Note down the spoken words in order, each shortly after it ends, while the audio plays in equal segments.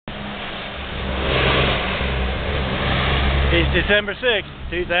It's December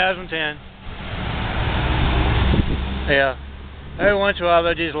 6th, 2010. Yeah. Every once in a while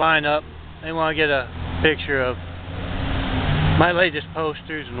they'll just line up. They want to get a picture of my latest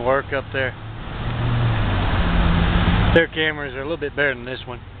posters and work up there. Their cameras are a little bit better than this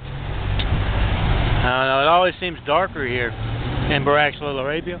one. I don't know, it always seems darker here in Barracks, Little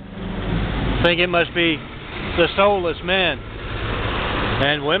Arabia. I think it must be the soulless men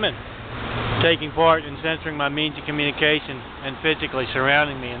and women taking part in censoring my means of communication and physically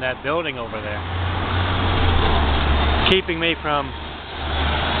surrounding me in that building over there, keeping me from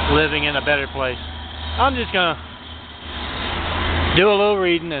living in a better place. I'm just gonna do a little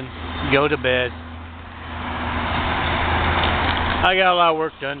reading and go to bed. I got a lot of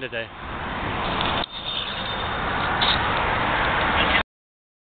work done today.